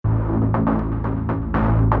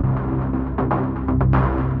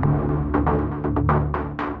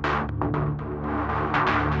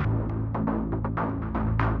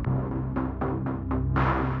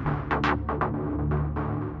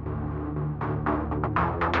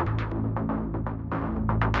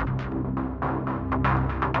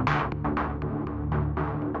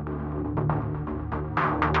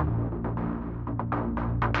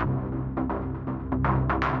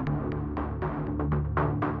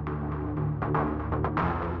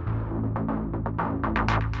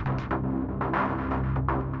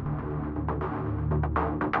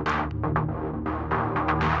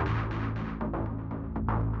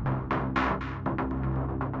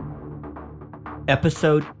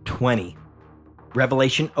Episode 20,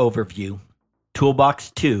 Revelation Overview, Toolbox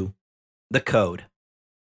 2, The Code.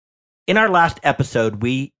 In our last episode,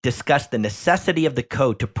 we discussed the necessity of the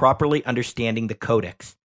code to properly understanding the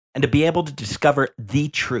codex and to be able to discover the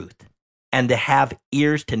truth and to have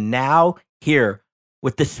ears to now hear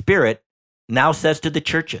what the Spirit now says to the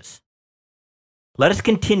churches. Let us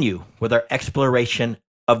continue with our exploration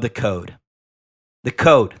of the code. The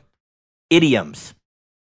code, idioms,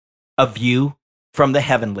 a view from the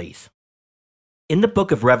heavenlies. In the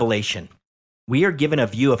book of Revelation, we are given a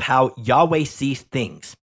view of how Yahweh sees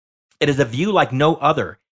things. It is a view like no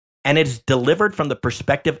other, and it is delivered from the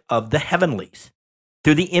perspective of the heavenlies,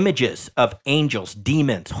 through the images of angels,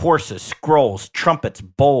 demons, horses, scrolls, trumpets,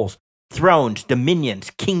 bowls, thrones,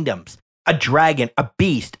 dominions, kingdoms, a dragon, a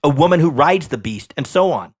beast, a woman who rides the beast, and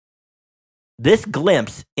so on. This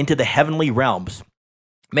glimpse into the heavenly realms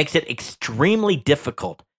makes it extremely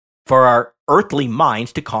difficult for our earthly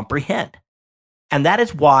minds to comprehend. And that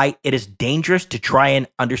is why it is dangerous to try and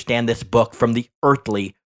understand this book from the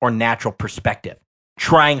earthly or natural perspective,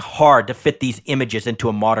 trying hard to fit these images into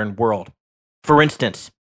a modern world. For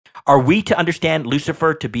instance, are we to understand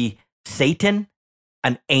Lucifer to be Satan,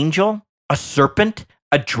 an angel, a serpent,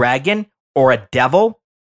 a dragon, or a devil,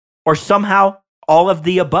 or somehow all of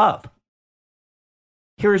the above?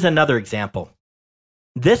 Here is another example.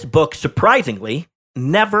 This book, surprisingly,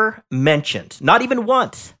 never mentions, not even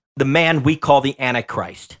once, the man we call the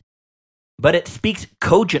Antichrist. But it speaks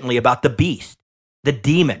cogently about the beast, the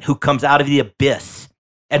demon who comes out of the abyss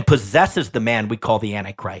and possesses the man we call the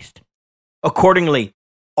Antichrist. Accordingly,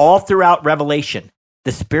 all throughout Revelation,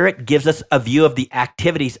 the Spirit gives us a view of the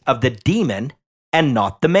activities of the demon and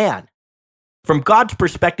not the man. From God's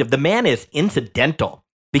perspective, the man is incidental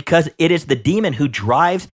because it is the demon who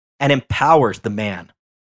drives and empowers the man.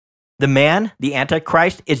 The man, the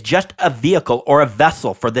Antichrist, is just a vehicle or a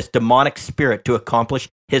vessel for this demonic spirit to accomplish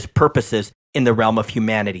his purposes in the realm of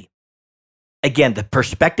humanity. Again, the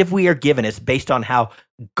perspective we are given is based on how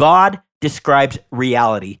God describes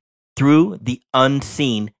reality through the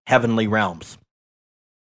unseen heavenly realms.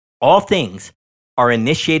 All things are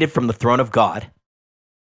initiated from the throne of God,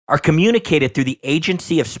 are communicated through the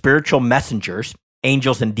agency of spiritual messengers,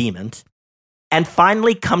 angels and demons, and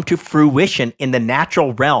finally come to fruition in the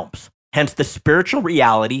natural realms. Hence, the spiritual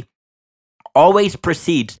reality always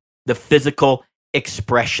precedes the physical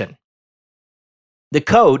expression. The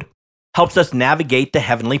code helps us navigate the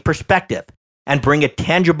heavenly perspective and bring a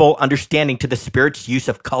tangible understanding to the Spirit's use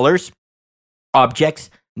of colors, objects,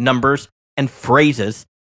 numbers, and phrases,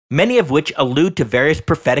 many of which allude to various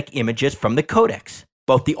prophetic images from the Codex,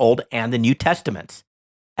 both the Old and the New Testaments,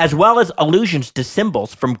 as well as allusions to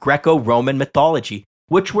symbols from Greco-Roman mythology,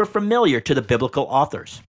 which were familiar to the biblical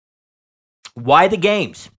authors. Why the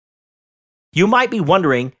games? You might be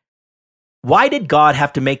wondering, why did God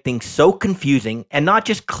have to make things so confusing and not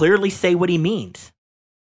just clearly say what he means?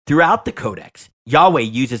 Throughout the Codex, Yahweh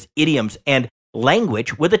uses idioms and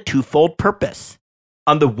language with a twofold purpose.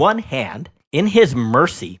 On the one hand, in his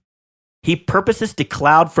mercy, he purposes to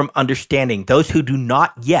cloud from understanding those who do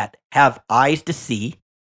not yet have eyes to see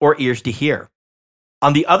or ears to hear.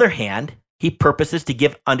 On the other hand, he purposes to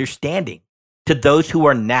give understanding to those who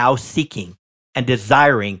are now seeking and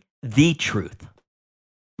desiring the truth.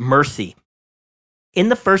 Mercy. In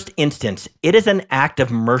the first instance, it is an act of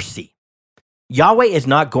mercy. Yahweh is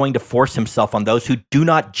not going to force himself on those who do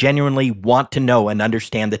not genuinely want to know and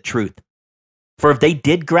understand the truth. For if they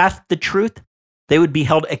did grasp the truth, they would be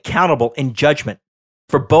held accountable in judgment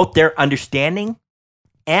for both their understanding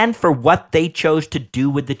and for what they chose to do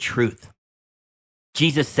with the truth.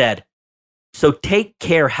 Jesus said, "So take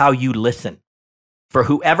care how you listen, for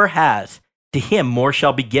whoever has, to him more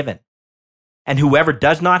shall be given. And whoever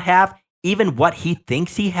does not have, even what he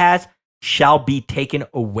thinks he has, shall be taken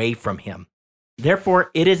away from him."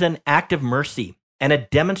 Therefore, it is an act of mercy and a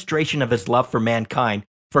demonstration of his love for mankind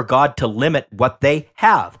for God to limit what they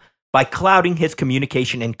have by clouding his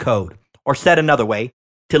communication in code, or said another way,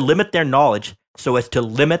 to limit their knowledge so as to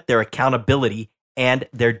limit their accountability and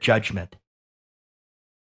their judgment.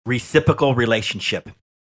 Reciprocal relationship.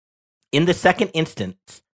 In the second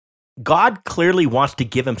instance, God clearly wants to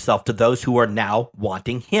give himself to those who are now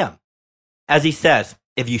wanting him. As he says,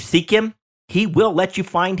 if you seek him, he will let you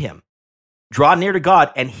find him. Draw near to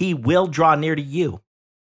God, and he will draw near to you.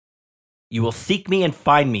 You will seek me and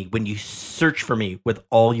find me when you search for me with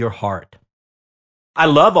all your heart. I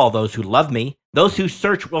love all those who love me. Those who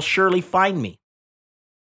search will surely find me.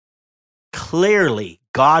 Clearly,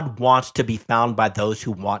 God wants to be found by those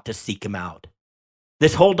who want to seek him out.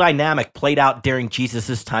 This whole dynamic played out during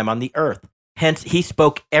Jesus' time on the earth. Hence, he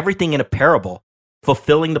spoke everything in a parable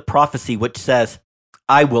fulfilling the prophecy which says,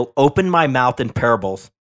 I will open my mouth in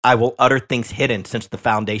parables. I will utter things hidden since the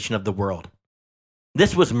foundation of the world.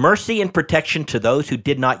 This was mercy and protection to those who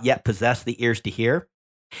did not yet possess the ears to hear,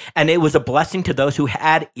 and it was a blessing to those who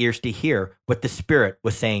had ears to hear what the Spirit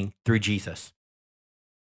was saying through Jesus.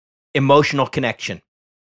 Emotional connection.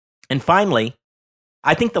 And finally,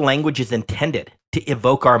 I think the language is intended to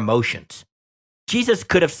evoke our emotions. Jesus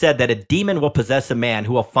could have said that a demon will possess a man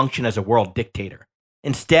who will function as a world dictator.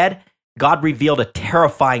 Instead, God revealed a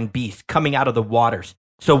terrifying beast coming out of the waters,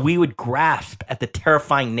 so we would grasp at the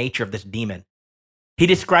terrifying nature of this demon. He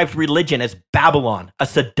describes religion as Babylon, a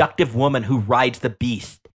seductive woman who rides the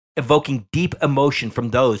beast, evoking deep emotion from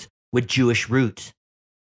those with Jewish roots.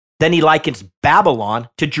 Then he likens Babylon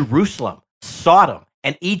to Jerusalem, Sodom,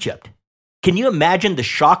 and Egypt. Can you imagine the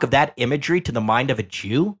shock of that imagery to the mind of a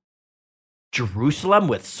Jew? Jerusalem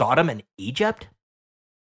with Sodom and Egypt?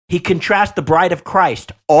 He contrasts the bride of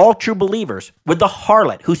Christ, all true believers, with the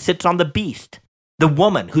harlot who sits on the beast, the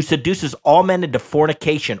woman who seduces all men into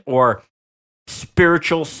fornication, or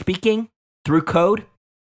spiritual speaking through code,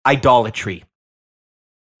 idolatry.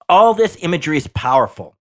 All this imagery is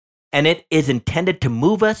powerful, and it is intended to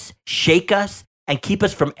move us, shake us, and keep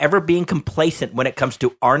us from ever being complacent when it comes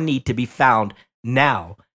to our need to be found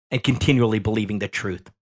now and continually believing the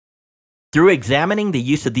truth. Through examining the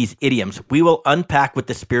use of these idioms, we will unpack what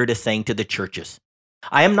the Spirit is saying to the churches.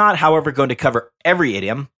 I am not, however, going to cover every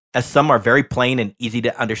idiom, as some are very plain and easy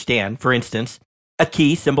to understand. For instance, a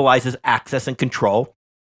key symbolizes access and control,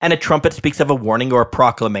 and a trumpet speaks of a warning or a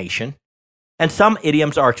proclamation, and some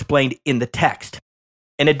idioms are explained in the text.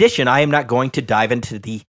 In addition, I am not going to dive into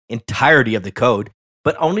the entirety of the code,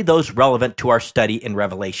 but only those relevant to our study in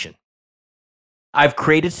Revelation. I've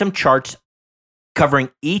created some charts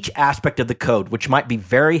covering each aspect of the code, which might be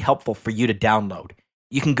very helpful for you to download.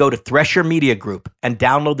 You can go to Thresher Media Group and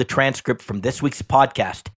download the transcript from this week's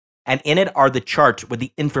podcast, and in it are the charts with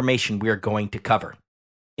the information we are going to cover.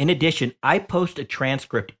 In addition, I post a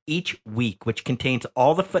transcript each week which contains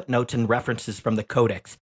all the footnotes and references from the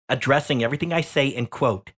codex, addressing everything I say in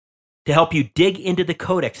quote, to help you dig into the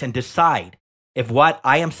codex and decide if what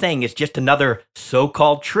I am saying is just another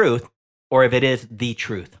so-called truth or if it is the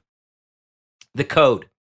truth. The code.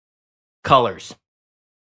 Colors.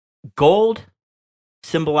 Gold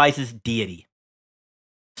symbolizes deity.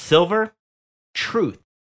 Silver, truth,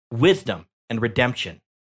 wisdom, and redemption.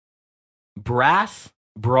 Brass,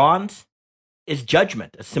 bronze, is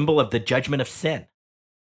judgment, a symbol of the judgment of sin.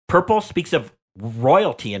 Purple speaks of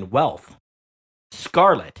royalty and wealth.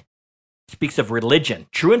 Scarlet speaks of religion,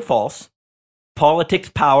 true and false, politics,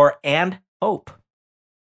 power, and hope.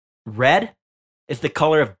 Red is the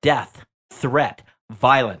color of death, threat,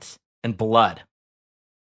 violence, and blood.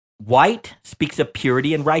 White speaks of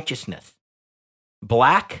purity and righteousness.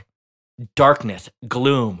 Black, darkness,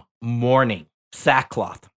 gloom, mourning,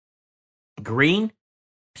 sackcloth. Green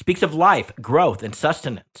speaks of life, growth, and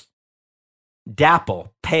sustenance.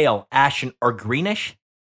 Dapple, pale, ashen, or greenish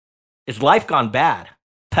is life gone bad,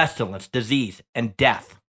 pestilence, disease, and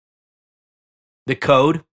death. The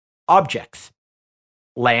code, objects.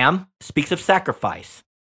 Lamb speaks of sacrifice.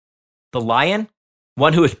 The lion,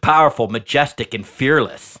 one who is powerful, majestic, and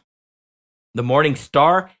fearless. The morning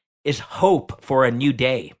star is hope for a new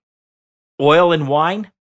day. Oil and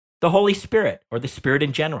wine, the Holy Spirit, or the Spirit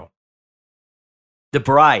in general. The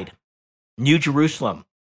bride, New Jerusalem,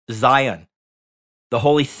 Zion, the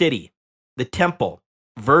holy city, the temple,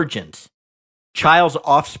 virgins, child's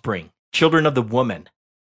offspring, children of the woman.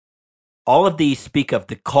 All of these speak of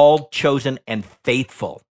the called, chosen, and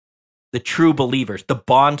faithful, the true believers, the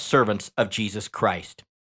bond servants of Jesus Christ.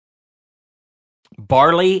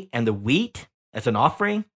 Barley and the wheat as an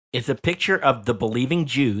offering is a picture of the believing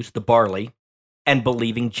Jews, the barley, and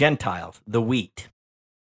believing Gentiles, the wheat.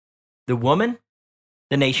 The woman,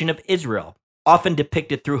 the nation of Israel, often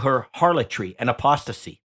depicted through her harlotry and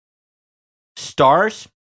apostasy. Stars,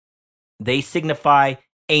 they signify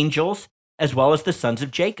angels as well as the sons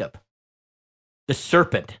of Jacob. The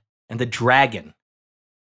serpent and the dragon,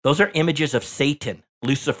 those are images of Satan,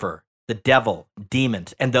 Lucifer, the devil,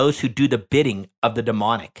 demons, and those who do the bidding of the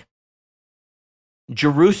demonic.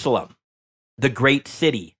 Jerusalem, the great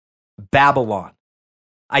city, Babylon,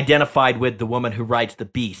 identified with the woman who rides the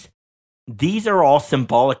beast. These are all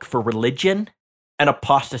symbolic for religion and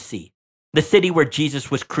apostasy, the city where Jesus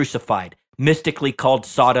was crucified, mystically called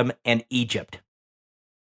Sodom and Egypt.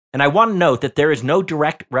 And I want to note that there is no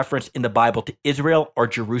direct reference in the Bible to Israel or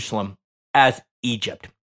Jerusalem as Egypt.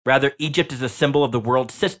 Rather, Egypt is a symbol of the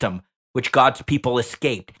world system which God's people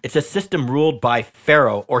escaped. It's a system ruled by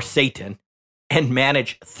Pharaoh or Satan and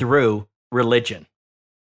managed through religion.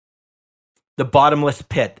 the bottomless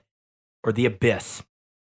pit or the abyss.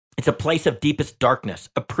 It's a place of deepest darkness,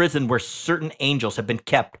 a prison where certain angels have been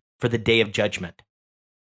kept for the day of judgment.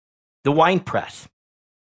 The winepress,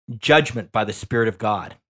 judgment by the Spirit of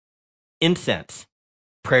God. Incense,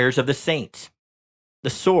 prayers of the saints. The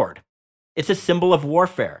sword, it's a symbol of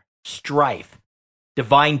warfare, strife,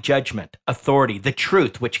 divine judgment, authority, the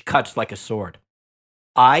truth which cuts like a sword.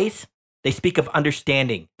 Eyes, they speak of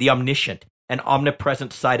understanding, the omniscient and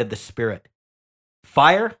omnipresent side of the Spirit.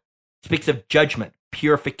 Fire speaks of judgment,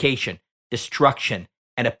 purification, destruction,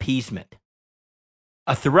 and appeasement.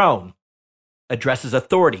 A throne addresses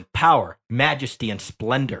authority, power, majesty, and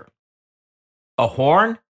splendor. A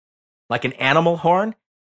horn, like an animal horn,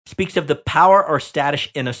 speaks of the power or status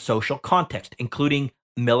in a social context, including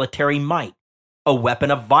military might, a weapon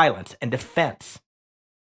of violence and defense.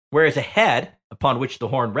 Whereas a head, upon which the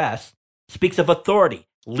horn rests, speaks of authority,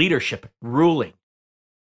 leadership, ruling.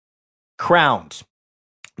 Crowns.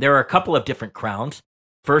 There are a couple of different crowns.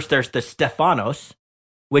 First, there's the Stephanos,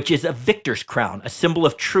 which is a victor's crown, a symbol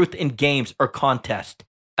of truth in games or contest,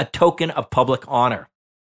 a token of public honor.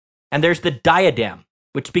 And there's the diadem,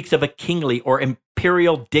 which speaks of a kingly or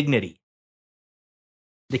imperial dignity.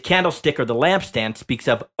 The candlestick or the lampstand speaks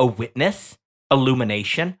of a witness,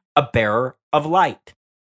 illumination, a bearer of light.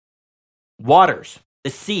 Waters, the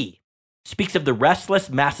sea, speaks of the restless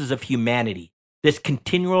masses of humanity, this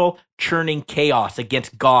continual churning chaos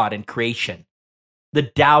against God and creation. The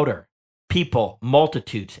doubter, people,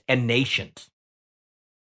 multitudes, and nations.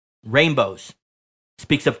 Rainbows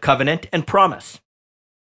speaks of covenant and promise.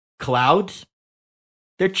 Clouds,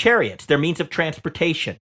 they're chariots, they're means of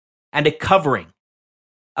transportation, and a covering,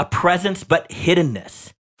 a presence but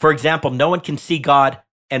hiddenness. For example, no one can see God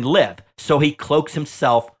and live, so he cloaks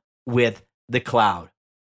himself with the cloud.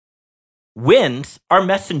 Winds are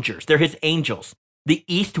messengers, they're his angels. The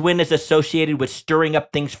east wind is associated with stirring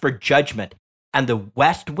up things for judgment, and the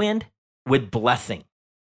west wind with blessing.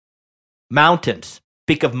 Mountains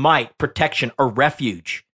speak of might, protection, or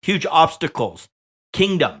refuge, huge obstacles,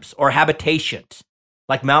 kingdoms, or habitations,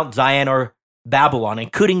 like Mount Zion or Babylon,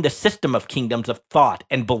 including the system of kingdoms of thought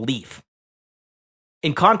and belief.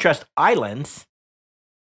 In contrast, islands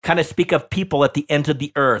kind of speak of people at the ends of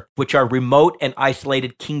the earth, which are remote and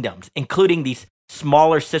isolated kingdoms, including these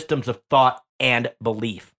smaller systems of thought and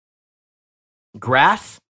belief.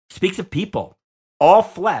 Grass speaks of people, all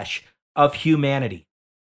flesh of humanity.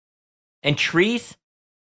 And trees,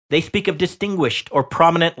 they speak of distinguished or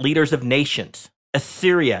prominent leaders of nations.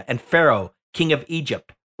 Assyria and Pharaoh, king of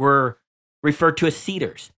Egypt, were referred to as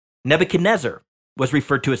cedars. Nebuchadnezzar was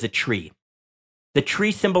referred to as a tree. The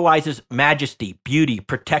tree symbolizes majesty, beauty,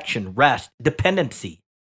 protection, rest, dependency,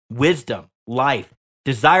 wisdom, life,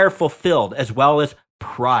 desire fulfilled, as well as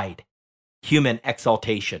pride, human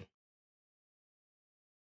exaltation.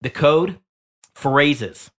 The code,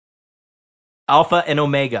 phrases. Alpha and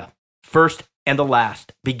Omega, first and the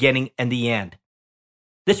last, beginning and the end.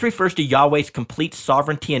 This refers to Yahweh's complete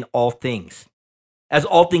sovereignty in all things. As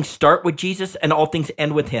all things start with Jesus and all things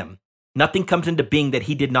end with him, nothing comes into being that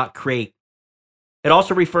he did not create. It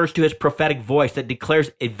also refers to his prophetic voice that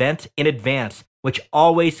declares events in advance, which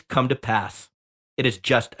always come to pass. It is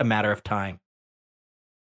just a matter of time.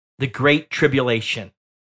 The Great Tribulation.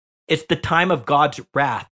 It's the time of God's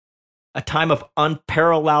wrath, a time of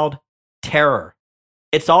unparalleled terror.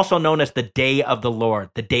 It's also known as the Day of the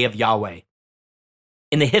Lord, the Day of Yahweh.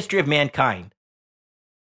 In the history of mankind,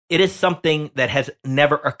 it is something that has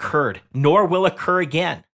never occurred, nor will occur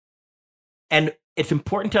again. And it's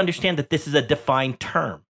important to understand that this is a defined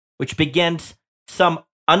term, which begins some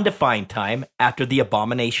undefined time after the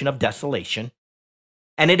abomination of desolation.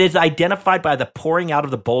 And it is identified by the pouring out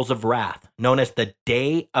of the bowls of wrath, known as the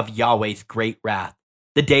day of Yahweh's great wrath,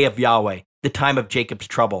 the day of Yahweh, the time of Jacob's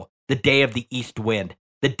trouble, the day of the east wind,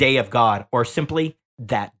 the day of God, or simply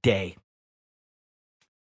that day.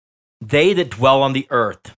 They that dwell on the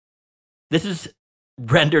earth. This is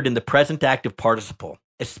rendered in the present active participle,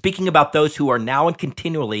 as speaking about those who are now and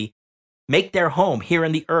continually make their home here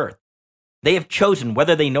in the earth. They have chosen,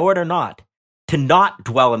 whether they know it or not, to not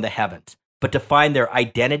dwell in the heavens, but to find their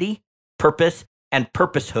identity, purpose, and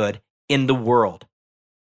purposehood in the world.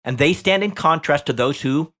 And they stand in contrast to those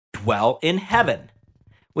who dwell in heaven,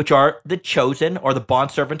 which are the chosen or the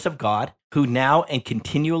bondservants of God, who now and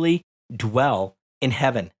continually dwell in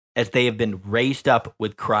heaven as they have been raised up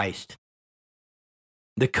with Christ.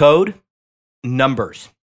 The code, numbers.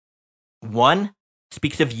 1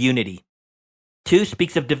 speaks of unity. 2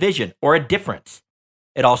 speaks of division or a difference.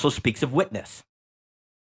 It also speaks of witness.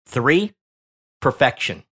 3,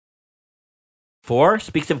 perfection. 4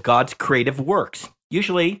 speaks of God's creative works.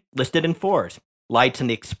 usually listed in fours. Lights in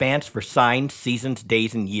the expanse for signs, seasons,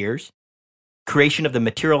 days, and years. Creation of the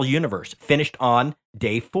material universe, finished on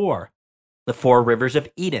day 4. The 4 rivers of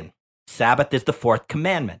Eden. Sabbath is the 4th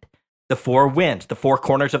commandment. The 4 winds, the 4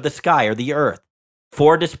 corners of the sky or the earth.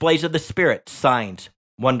 4 displays of the Spirit, signs,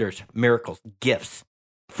 wonders, miracles, gifts.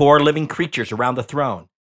 4 living creatures around the throne.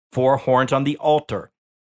 4 horns on the altar.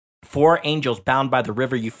 4 angels bound by the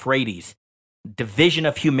river Euphrates. Division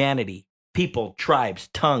of humanity, people, tribes,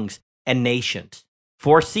 tongues, and nations.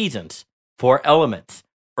 4 seasons, 4 elements,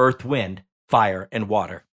 earth, wind, fire, and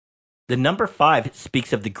water. The number 5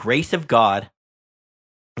 speaks of the grace of God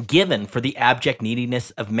given for the abject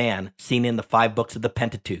neediness of man, seen in the 5 books of the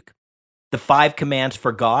Pentateuch. The 5 commands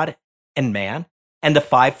for God and man, and the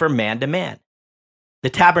 5 for man to man. The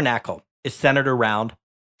tabernacle is centered around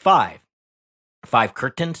 5. 5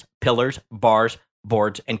 curtains, pillars, bars,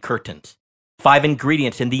 boards, and curtains. 5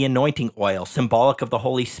 ingredients in the anointing oil, symbolic of the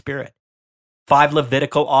Holy Spirit. 5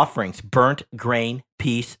 Levitical offerings, burnt, grain,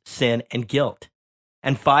 peace, sin, and guilt.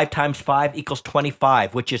 And 5 times 5 equals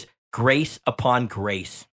 25, which is grace upon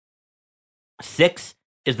grace. 6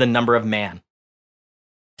 is the number of man.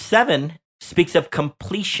 7 speaks of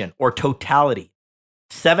completion or totality.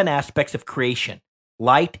 7 aspects of creation: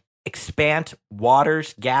 light, expanse,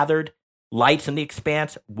 waters gathered, lights in the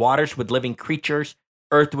expanse, waters with living creatures,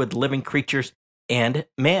 earth with living creatures, and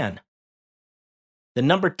man. The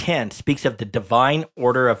number 10 speaks of the divine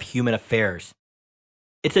order of human affairs.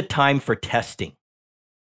 It's a time for testing.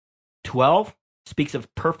 12 speaks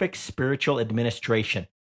of perfect spiritual administration,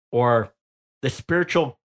 or the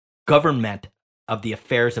spiritual government of the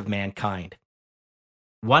affairs of mankind.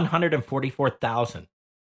 144,000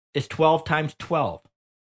 is 12 times 12.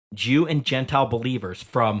 Jew and Gentile believers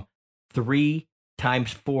from 3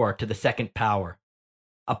 times 4 to the second power.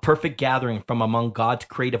 A perfect gathering from among God's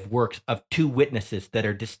creative works of 2 witnesses that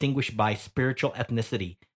are distinguished by spiritual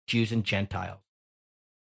ethnicity, Jews and Gentiles.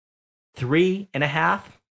 3.5,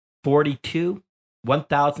 42,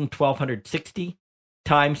 1,1260,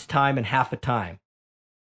 times time and half a time.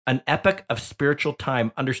 An epoch of spiritual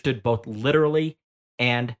time understood both literally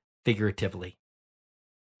and figuratively.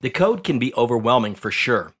 The code can be overwhelming for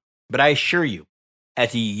sure, but I assure you,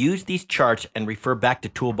 as you use these charts and refer back to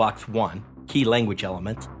Toolbox 1, Key Language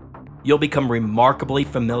Elements, you'll become remarkably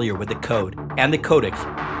familiar with the code and the codex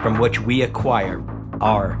from which we acquire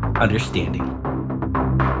our understanding.